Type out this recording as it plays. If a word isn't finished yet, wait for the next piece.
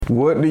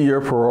What do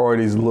your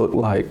priorities look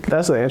like?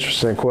 That's an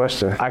interesting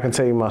question. I can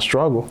tell you my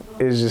struggle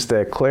is just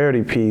that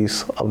clarity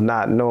piece of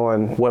not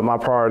knowing what my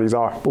priorities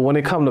are. But when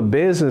it comes to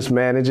business,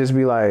 man, it just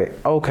be like,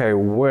 okay,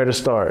 where to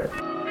start?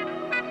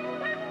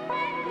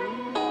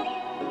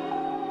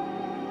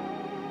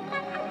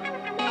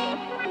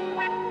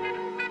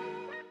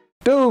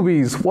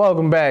 Doobies,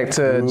 welcome back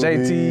to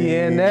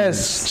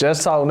JTNS,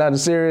 Just Talking Nothing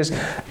Serious.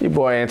 Your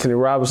boy Anthony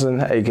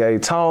Robinson, aka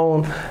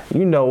Tone.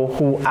 You know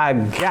who I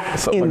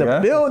got in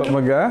the building. What's up,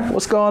 my guy?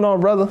 What's going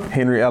on, brother?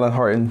 Henry Allen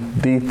Harton,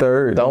 the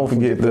third. Don't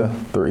forget the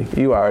 3.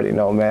 You already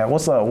know, man.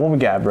 What's up? What we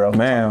got, bro?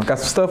 Man, got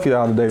some stuff for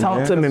y'all today,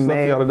 Talk to me,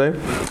 man.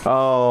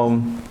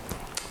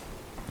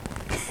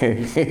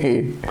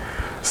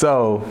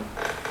 So,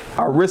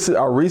 I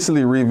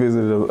recently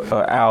revisited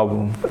an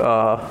album.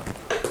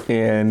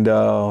 And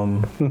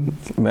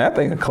man, I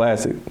think a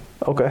classic.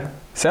 Okay.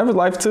 Savage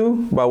Life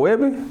 2 by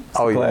Webby. Yeah.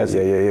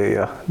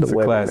 The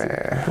Webby, classic.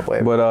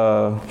 Man. But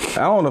I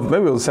don't know.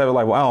 Maybe it was Savage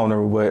Life. I don't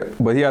remember.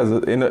 But he has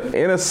in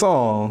a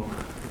song.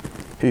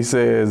 He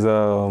says,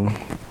 "I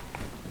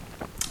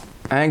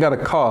ain't got a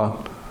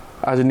car.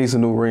 I just need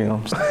some new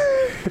rims."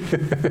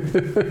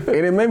 And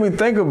it made me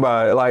think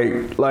about it,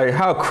 like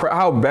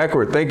how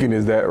backward thinking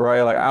is that,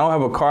 right? Like, I don't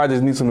have a car, I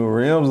just need some new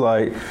rims.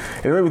 Like,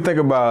 it made me think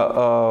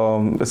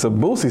about it's a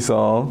Boosie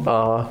song.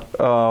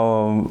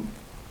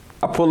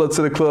 I pull up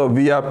to the club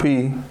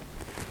VIP,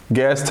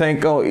 gas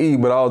tank on E,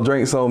 but all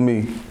drinks on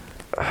me.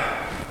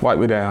 Wipe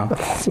me down.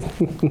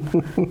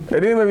 And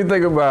then it made me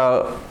think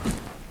about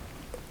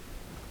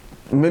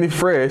Minnie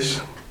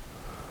Fresh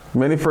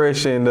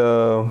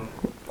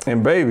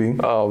and Baby.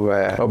 Oh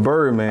man. A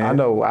Bird, man. I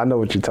know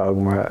what you're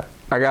talking about.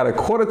 I got a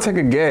quarter tank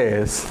of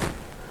gas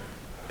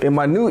in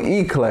my new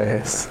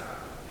E-Class,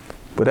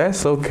 but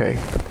that's okay,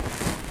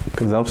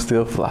 because I'm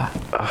still fly.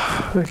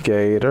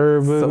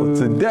 Gator boo.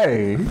 So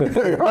today,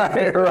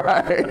 right.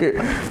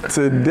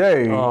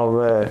 Today, oh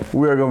man,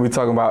 we're going to be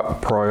talking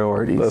about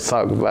priorities. Let's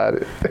talk about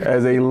it.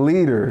 As a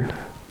leader,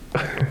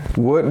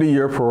 what do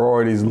your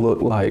priorities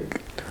look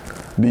like?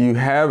 Do you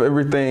have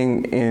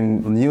everything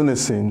in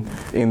unison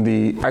in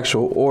the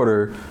actual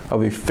order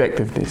of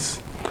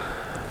effectiveness?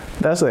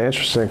 That's an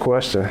interesting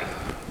question.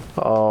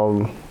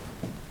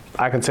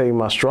 I can tell you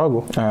my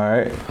struggle. All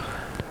right.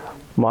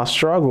 My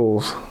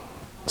struggles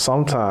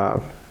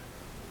sometimes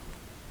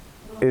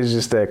is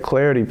just that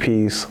clarity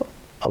piece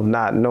of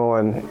not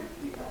knowing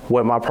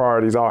what my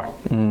priorities are.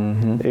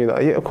 Mm-hmm. You know,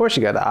 yeah, of course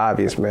you got the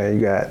obvious, man.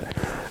 You got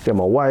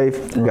my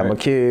wife, you got my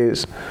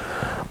kids.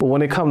 But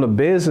when it comes to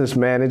business,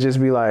 man, it just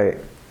be like,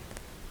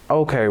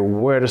 okay,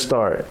 where to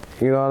start?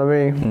 You know what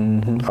I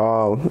mean?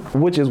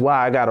 Mm-hmm. Which is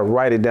why I got to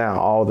write it down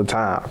all the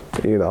time,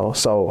 you know?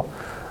 So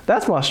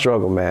that's my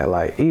struggle, man.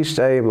 Like, each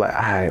day, like,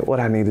 all right, what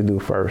I need to do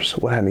first?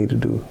 What I need to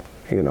do,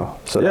 you know?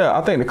 So yeah,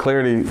 I think the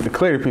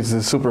clarity piece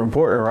is super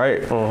important,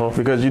 right? Uh-huh.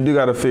 Because you do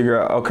got to figure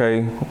out, okay,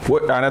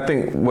 and I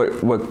think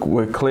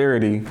what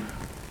clarity,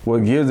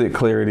 what gives it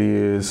clarity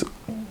is,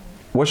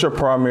 what's your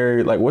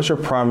primary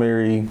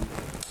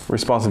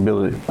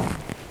responsibility?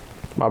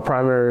 My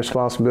primary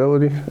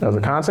responsibility as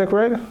a content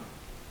creator?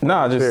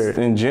 Nah, just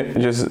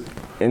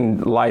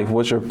in life.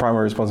 What's your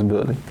primary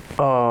responsibility?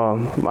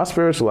 My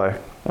spiritual life.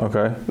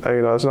 Okay.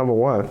 You know, that's number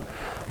one.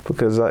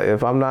 Because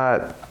if I'm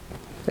not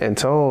in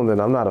tune,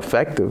 then I'm not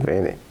effective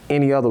in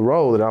any other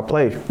role that I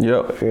play.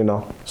 Yep. You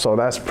know, so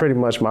that's pretty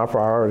much my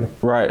priority.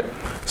 Right.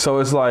 So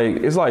it's like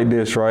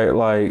this, right?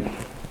 Like,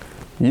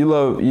 you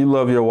love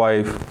your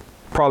wife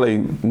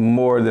probably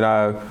more than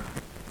I've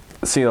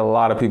seen a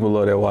lot of people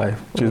love their wife.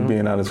 Just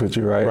being honest with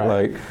you,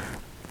 right?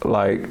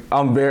 Like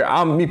I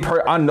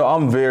know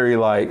I'm very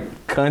like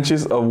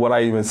conscious of what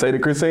I even say to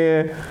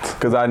Chrisanne,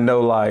 because I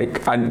know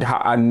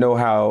I know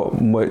how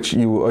much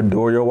you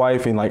adore your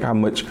wife and like how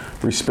much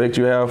respect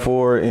you have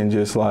for her, and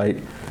just like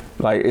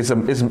it's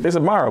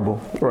admirable,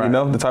 right? You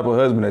know, the type of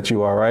husband that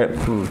you are, right?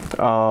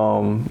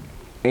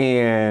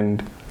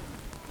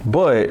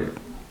 But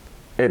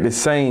at the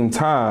same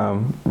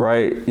time,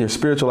 right, your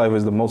spiritual life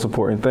is the most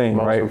important thing,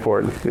 right? Most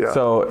important, yeah.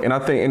 So, and I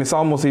think, and it's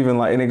almost even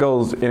like, and it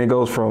goes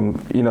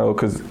from, you know,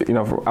 because, you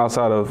know, from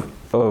outside of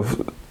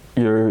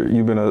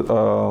you've been a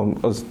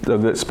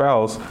good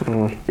spouse,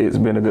 it's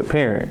been a good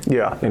parent.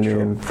 Yeah, and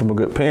then from a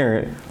good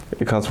parent,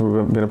 it comes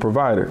from being a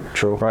provider.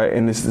 True. Right,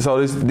 and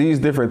these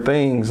different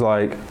things,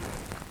 like,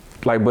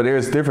 but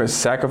there's different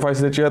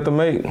sacrifices that you have to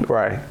make.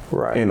 Right.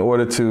 In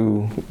order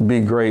to be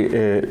great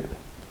at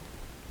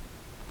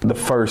the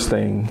first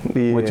thing,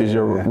 which is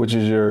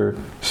your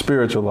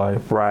spiritual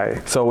life.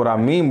 Right. So what I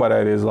mean by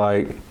that is,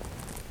 like,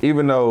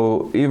 even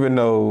though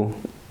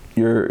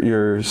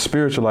your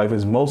spiritual life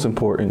is most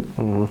important,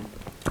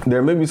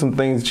 there may be some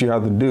things that you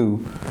have to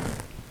do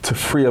to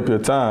free up your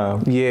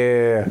time.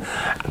 Yeah.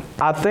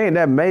 I think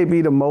that may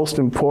be the most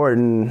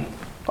important,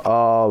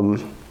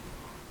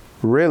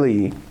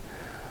 really,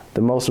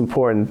 the most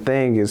important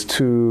thing is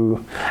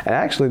to, and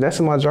actually that's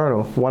in my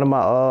journal. One of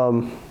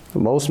my the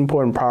most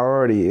important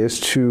priority is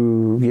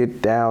to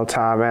get down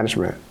time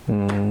management.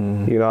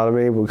 You know what I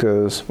mean?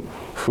 Because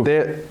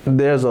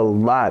there's a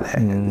lot.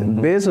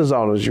 Business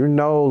owners,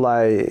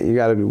 like you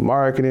got to do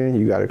marketing,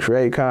 you got to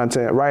create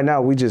content. Right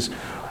now, it's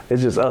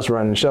just us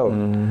running the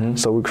show.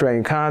 So we're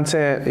creating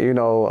content,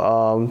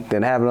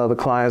 then having other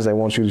clients, they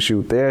want you to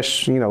shoot their,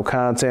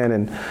 content.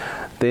 And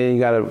then you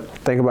got to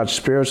think about your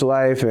spiritual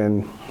life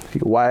and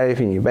your wife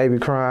and your baby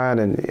crying.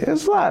 And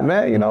it's a lot,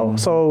 man,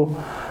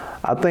 So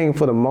I think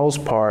for the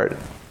most part,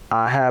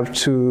 I have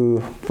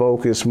to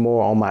focus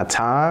more on my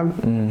time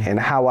and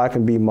how I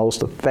can be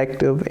most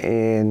effective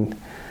in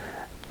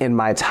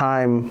my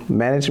time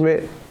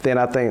management. Then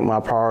I think my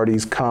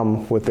priorities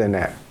come within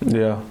that.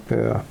 Yeah.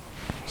 Yeah.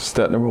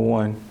 Step number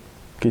 1,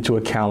 get you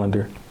a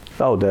calendar.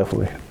 Oh,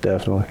 definitely.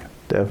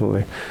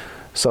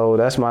 So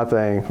that's my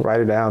thing.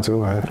 Write it down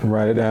too, man.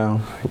 Write it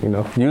down.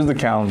 Use the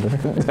calendar.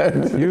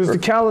 Use the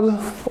calendar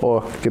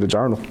or get a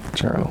journal.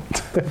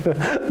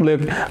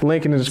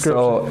 Link in the description.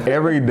 So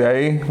every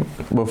day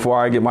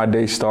before I get my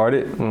day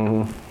started,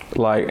 and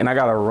I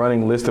got a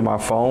running list in my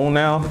phone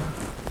now,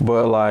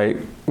 but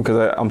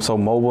because I'm so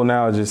mobile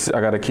now, I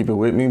got to keep it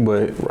with me.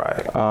 But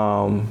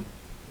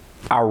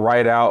I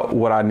write out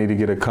what I need to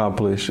get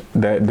accomplished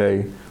that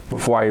day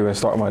before I even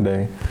start my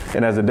day.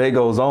 And as the day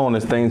goes on,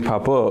 as things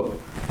pop up,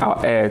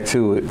 I'll add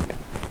to it.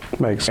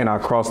 Makes sense. And I'll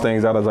cross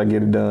things out as I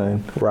get it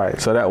done. Right.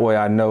 So that way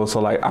I know.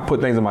 So I put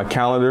things in my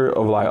calendar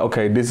of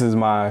okay, this is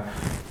my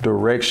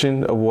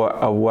direction of what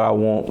I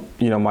want,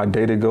 my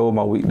day to go,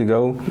 my week to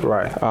go.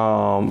 Right.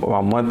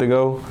 My month to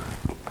go.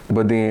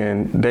 But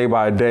then day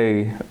by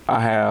day, I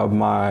have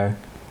my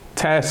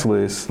task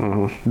list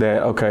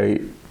that,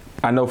 okay,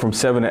 I know from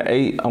 7 to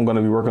 8, I'm going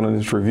to be working on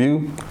this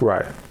review.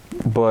 Right.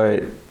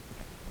 But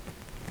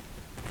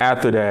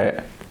after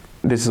that,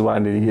 this is what I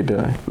need to get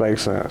done.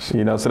 Makes sense.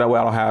 So that way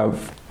I don't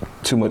have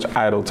too much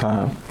idle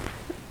time.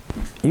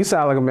 You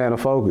sound like a man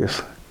of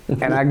focus.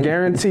 And I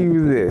guarantee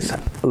you this.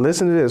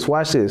 Listen to this.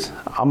 Watch this.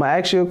 I'm going to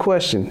ask you a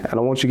question, and I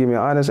want you to give me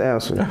an honest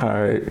answer.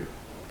 All right.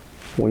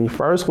 When you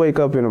first wake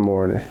up in the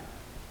morning,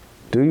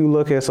 do you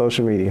look at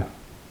social media?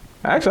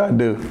 Actually, I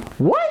do.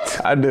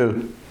 What? I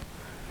do.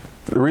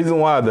 The reason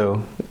why,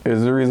 though,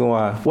 is the reason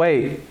why.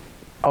 Wait.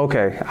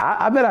 Okay.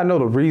 I bet I know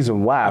the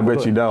reason why. I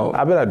bet you don't.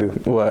 I bet I do.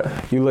 What?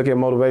 You look at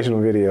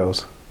motivational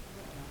videos.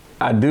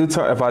 I do.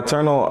 If I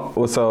turn on,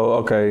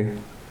 okay,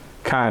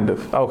 kind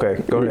of.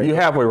 Okay. Go ahead. You're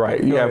halfway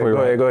right. You're halfway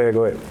right. Go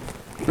ahead.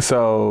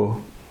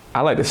 So,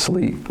 I like to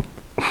sleep.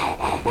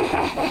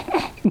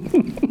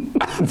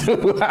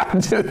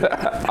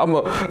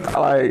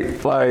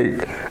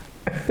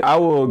 I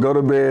will go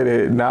to bed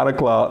at 9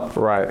 o'clock.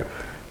 Right.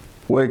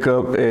 Wake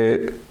up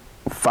at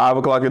 5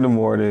 o'clock in the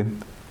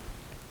morning,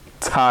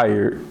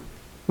 tired,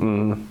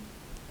 and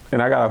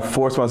I gotta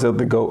force myself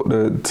to go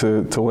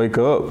to wake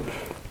up.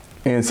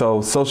 And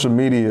so social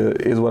media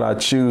is what I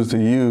choose to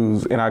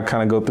use, and I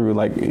kind of go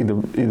through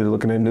either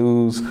looking at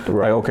news,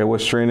 okay,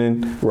 what's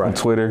trending on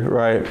Twitter,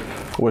 right?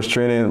 What's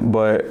trending,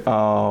 but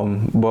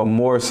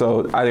more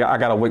so, I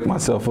gotta wake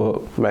myself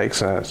up. Makes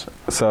sense.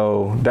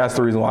 So that's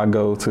the reason why I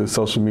go to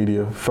social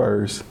media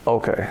first.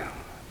 Okay,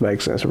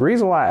 makes sense. The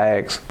reason why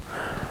I ask,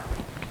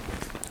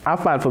 I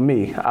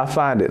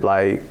find it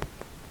like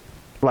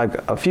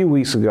a few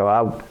weeks ago,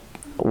 I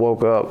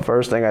woke up,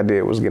 first thing I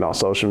did was get on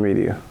social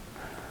media.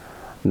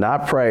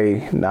 Not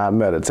pray, not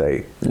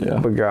meditate,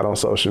 but got on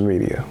social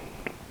media.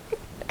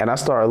 And I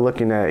started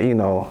looking at,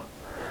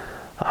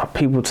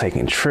 people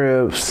taking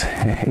trips,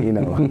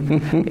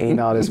 eating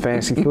all this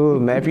fancy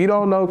food. Man, if you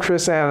don't know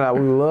Chris and I, we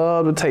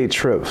love to take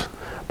trips.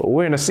 But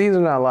we're in a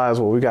season in our lives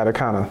where we got to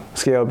kind of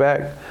scale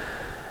back.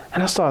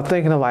 And I started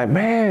thinking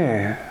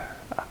man,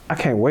 I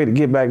can't wait to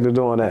get back to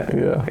doing that.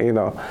 Yeah.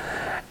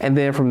 And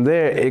then from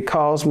there, it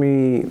caused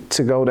me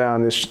to go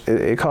down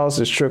it caused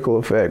this trickle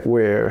effect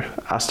where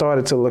I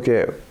started to look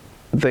at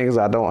things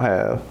I don't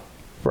have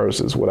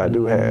versus what I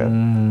do have.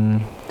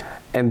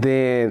 And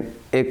then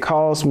it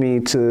caused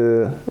me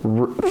to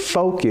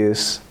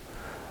focus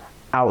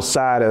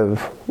outside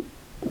of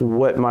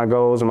what my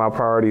goals and my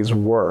priorities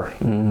were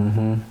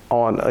on,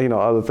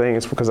 other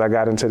things, because I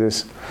got into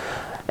this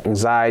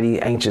anxiety,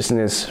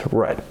 anxiousness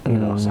rut. So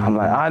I'm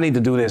like, I need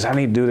to do this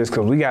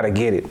because we got to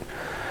get it.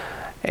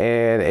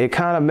 And it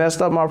kind of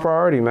messed up my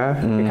priority, man.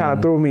 It kind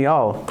of threw me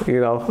off,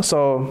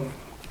 So,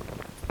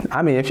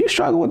 I mean, if you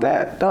struggle with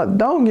that,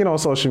 don't get on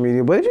social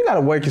media. But if you got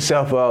to wake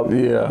yourself up,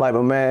 like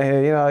my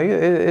man here,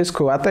 it's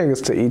cool. I think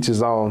it's to each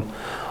his own.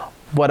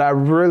 But I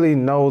really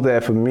know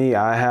that for me,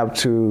 I have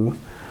to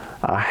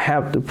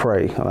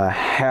pray, and I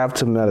have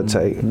to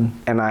meditate,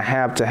 and I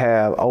have to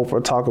have,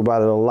 Oprah talk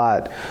about it a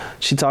lot.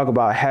 She talk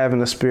about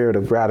having a spirit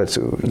of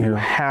gratitude. You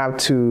have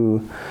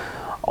to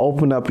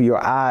open up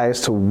your eyes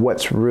to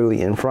what's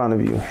really in front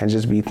of you and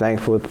just be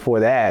thankful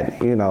for that,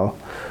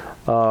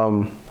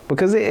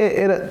 because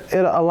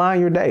it'll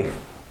align your day.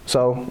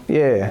 So,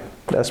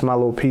 that's my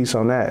little piece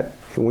on that.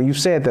 When you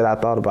said that, I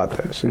thought about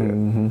that. So,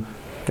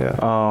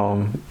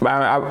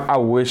 I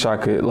wish I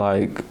could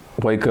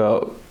wake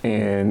up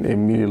and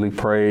immediately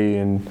pray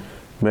and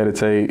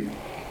meditate.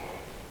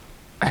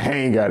 I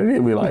ain't got it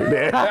in me like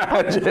that.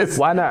 I just,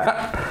 Why not?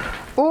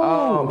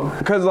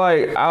 Cause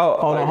like,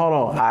 Hold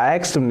on. I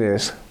asked him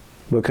this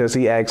because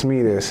he asked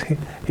me this.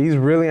 He's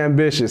really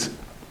ambitious.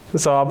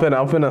 So I'm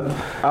finna.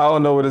 I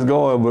don't know where it's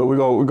going, but we're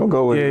gonna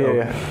go with it.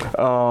 Yeah.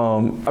 I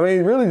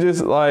mean, really,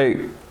 just like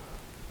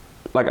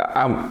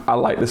I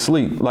like to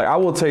sleep. Like I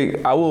will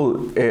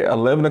at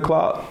 11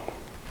 o'clock.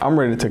 I'm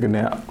ready to take a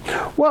nap.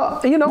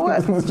 Well, you know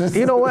what?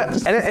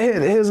 And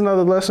here's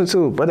another lesson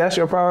too. But that's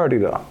your priority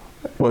though.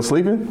 What,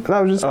 sleeping? And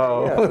I was just,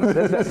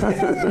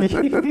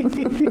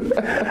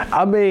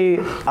 I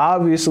mean,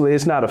 obviously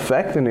it's not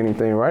affecting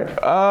anything, right?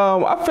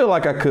 I feel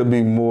like I could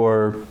be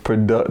more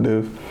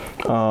productive.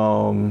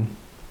 I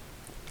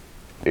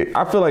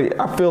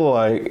feel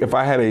like if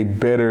I had a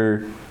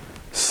better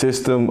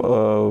system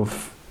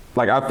of,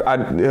 like,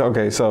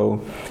 okay,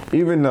 so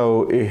even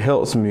though it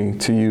helps me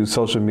to use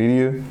social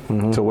media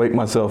to wake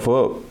myself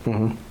up,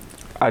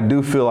 I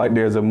do feel like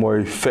there's a more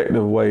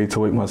effective way to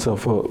wake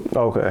myself up.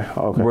 Okay.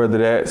 Whether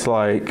that's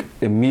like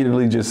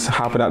immediately just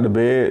hopping out the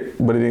bed,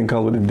 but it didn't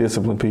come with the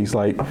discipline piece.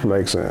 Like,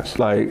 makes sense.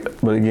 Like,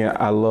 but again,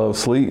 I love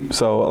sleep,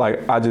 so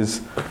like I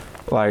just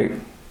like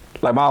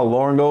my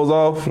alarm goes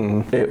off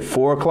at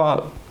 4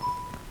 o'clock,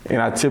 and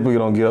I typically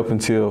don't get up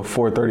until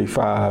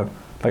 4:35.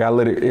 Like I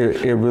let it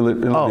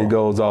literally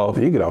goes off.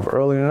 You get off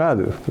earlier than I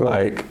do.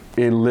 Like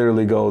it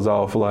literally goes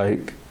off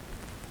like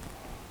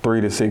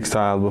 3 to 6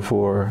 times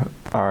before,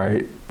 all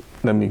right,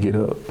 let me get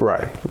up.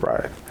 Right.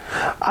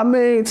 I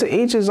mean, to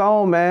each his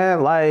own,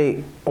 man.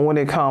 Like when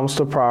it comes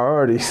to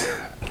priorities.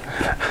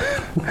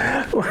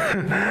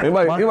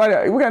 Anybody,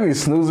 we got any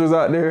snoozers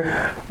out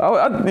there?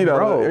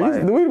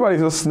 Do anybody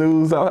just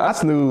snooze? I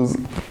snooze.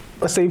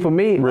 See, for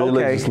me,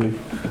 religiously.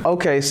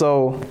 Okay,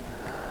 so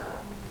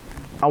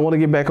I want to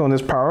get back on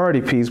this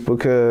priority piece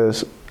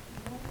because,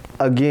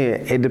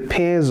 again, it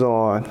depends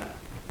on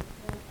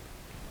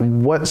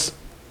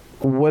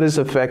what is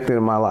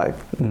affecting my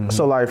life.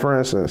 So, like, for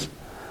instance,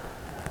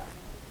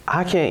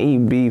 I can't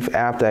eat beef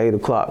after 8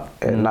 o'clock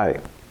at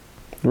night.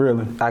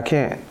 Really? I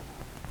can't.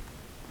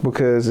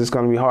 Because it's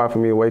going to be hard for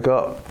me to wake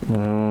up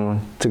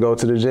to go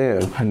to the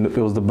gym. I knew it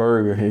was the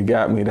burger. It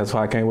got me. That's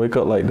why I can't wake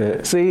up like that.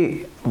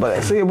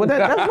 But that's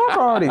my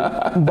priority.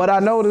 But I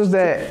noticed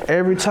that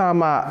every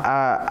time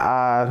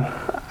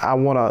I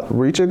want to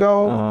reach a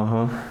goal,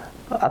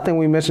 I think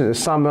we mentioned there's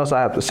something else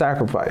I have to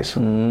sacrifice.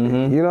 You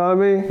know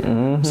what I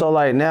mean? So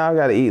like now I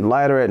got to eat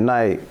lighter at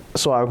night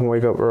so I can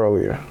wake up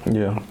earlier.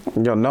 Yeah.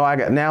 I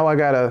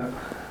got to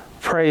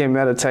pray and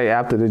meditate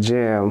after the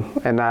gym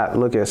and not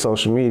look at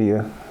social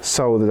media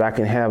so that I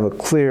can have a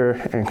clear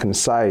and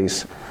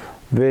concise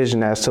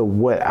vision as to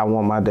what I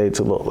want my day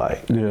to look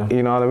like. Yeah.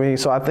 You know what I mean?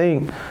 So I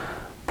think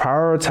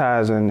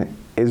prioritizing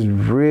is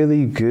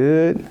really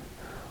good,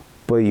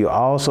 but you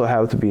also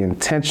have to be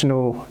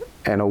intentional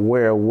and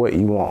aware of what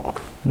you want,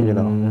 you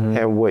know,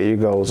 and what your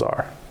goals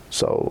are.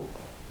 So,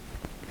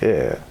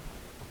 yeah.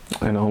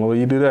 And the only way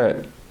you do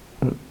that,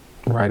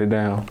 write it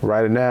down.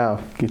 Write it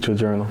down. Get your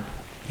journal.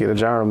 Get a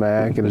journal,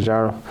 man. Get a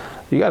journal.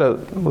 You got a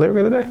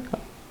lyric of the day?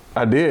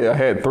 I did. I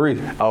had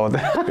 3. Oh,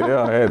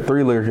 yeah, I had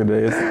 3 lyrics a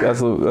day.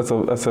 That's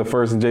a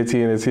first in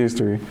JTNS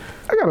history.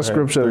 I got a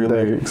scripture of the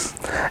day. Lyrics.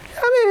 I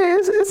mean,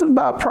 it's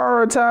about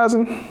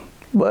prioritizing,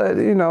 but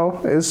you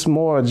know, it's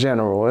more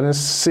general. And it's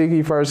seek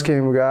ye first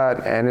kingdom of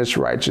God and its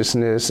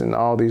righteousness, and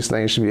all these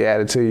things should be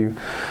added to you.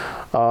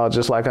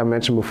 Just like I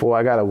mentioned before,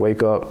 I gotta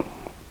wake up,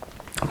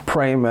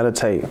 pray and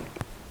meditate,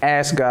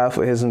 ask God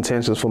for His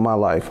intentions for my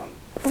life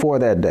for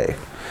that day.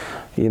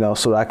 You know,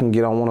 so that I can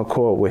get on one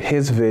accord with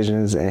His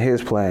visions and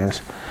His plans,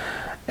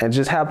 and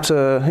just have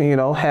to, you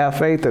know, have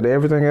faith that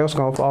everything else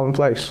gonna fall in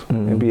place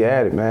and be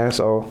added, man.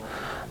 So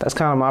that's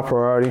kind of my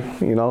priority.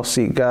 You know,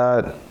 seek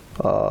God.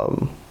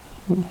 You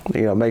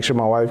know, make sure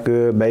my wife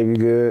good, baby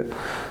good,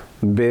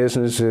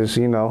 business is,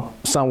 you know,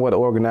 somewhat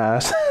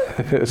organized.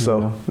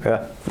 So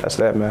yeah, that's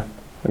that, man.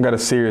 I got a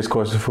serious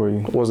question for you.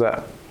 What's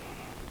that?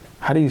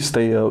 How do you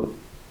stay up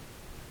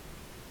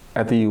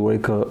after you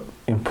wake up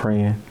and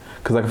praying?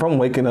 Because like if I'm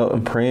waking up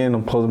and praying,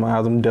 I'm closing my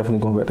eyes, I'm definitely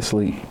going back to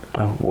sleep.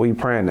 Where you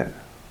praying at?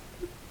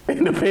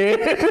 In the bed.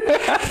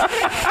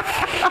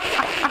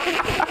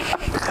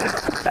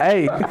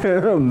 Hey,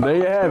 there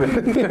you have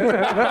it.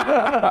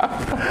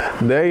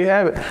 There you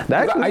have it.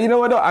 You know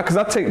what though? Because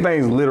I take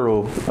things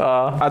literal.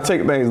 I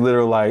take things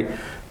literal. Like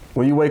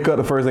when you wake up,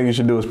 the first thing you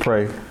should do is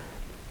pray.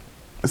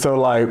 So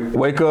like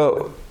wake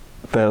up.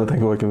 The hell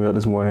thing waking me up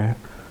this morning.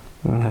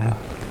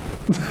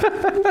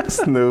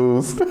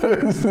 Snooze.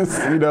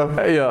 You know?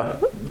 Yeah.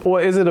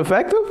 Well, is it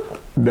effective?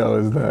 No,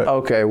 it's not.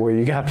 Okay, well,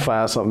 you got to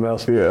find something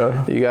else.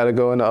 Yeah. You got to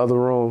go in the other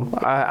room.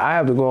 I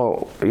have to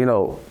go, you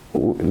know,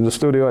 in the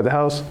studio at the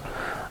house.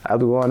 I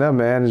have to go in there,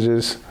 man, and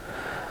just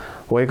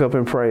wake up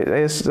and pray.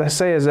 They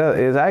say it's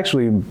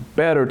actually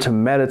better to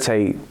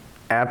meditate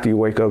after you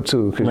wake up,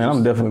 too. Man,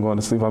 I'm definitely going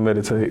to sleep. I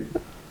meditate.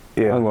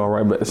 Yeah. I'm going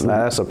right back to sleep.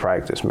 Nah, that's a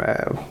practice,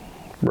 man.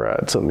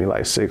 Bruh, it took me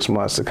like 6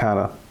 months to kind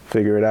of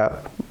figure it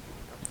out.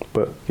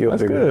 but you'll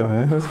That's figure good, it out.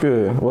 man. That's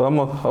good.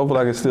 Well, hopefully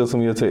I can steal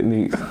some of your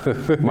techniques.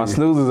 My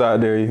snoozers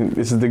out there.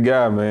 This is the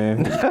guy,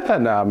 man.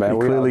 Nah, man. He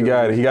clearly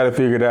got it. He got it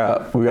figured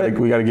out. We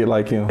got to get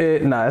like him.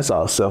 It's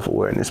all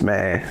self-awareness,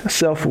 man.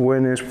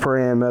 Self-awareness,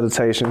 praying,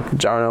 meditation,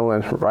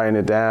 journaling, writing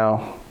it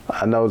down.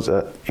 I know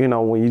that,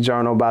 when you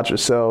journal about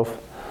yourself,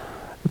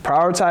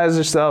 prioritize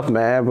yourself,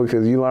 man,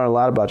 because you learn a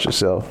lot about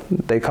yourself.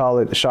 They call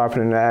it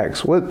sharpening the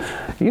axe.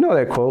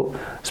 That quote?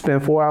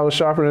 Spend 4 hours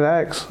sharpening the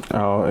axe.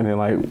 Oh, and then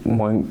like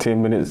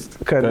 10 minutes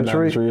cutting the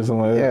tree or something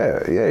like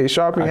that. Yeah, you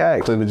sharpen your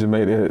axe. Clearly just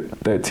made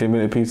that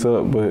 10-minute piece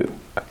up, but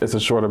it's a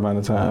short amount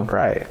of time.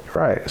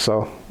 Right.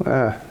 So,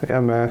 yeah,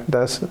 man.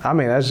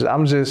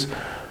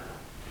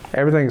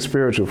 Everything's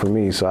spiritual for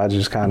me, so I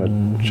just kind of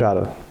try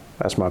to,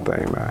 that's my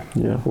thing, man.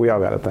 Yeah. We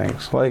all got a thing.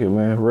 I like it,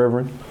 man.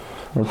 Reverend.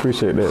 I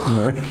appreciate that,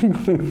 man.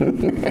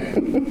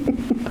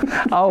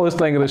 I always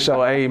think of the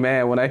show, hey,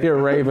 man, when I hear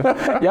Raven.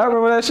 Y'all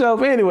remember that show?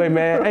 But anyway,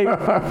 man, hey,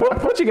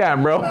 what you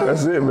got, bro?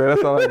 That's it, man.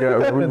 That's all I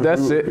got.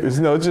 That's it. It's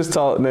just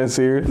talk, nothing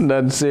serious.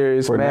 Nothing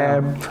serious, For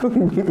man.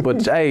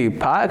 But, hey,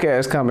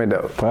 podcast coming,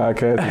 though.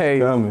 Podcast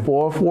is coming.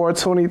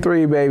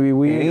 4/4/23, baby.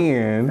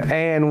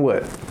 And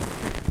what?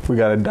 We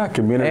got a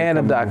documentary. And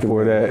a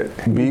documentary. For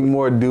that. Be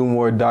More, Do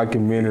More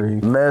documentary.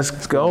 Let's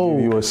go.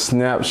 Give you a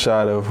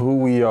snapshot of who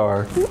we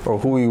are or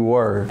who we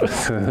were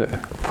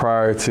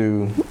prior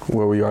to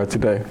where we are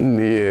today.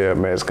 Yeah,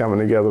 man, it's coming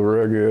together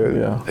real good.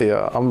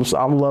 Yeah. I'm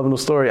loving the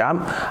story.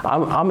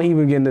 I'm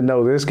even getting to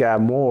know this guy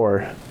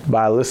more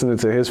by listening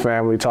to his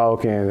family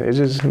talking.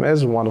 It's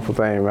a wonderful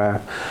thing,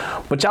 man.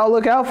 But y'all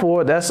look out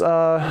for it. That's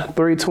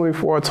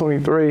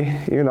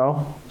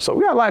 3/24/23. So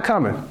we got a lot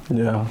coming.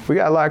 Yeah. We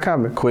got a lot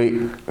coming. Quick.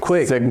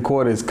 Second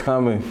quarter is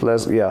coming.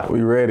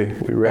 We ready.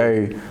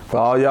 Hey, for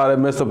all y'all that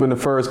messed up in the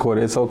first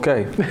quarter, it's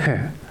okay.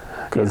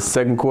 Because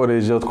second quarter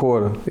is your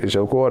quarter. It's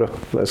your quarter.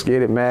 Let's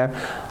get it, man.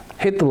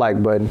 Hit the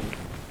like button.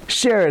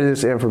 Share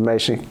this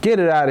information. Get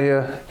it out of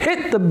here.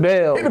 Hit the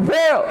bell.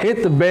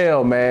 Hit the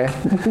bell, man.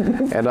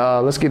 And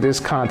let's get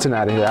this content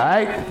out of here, all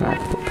right?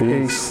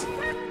 Peace.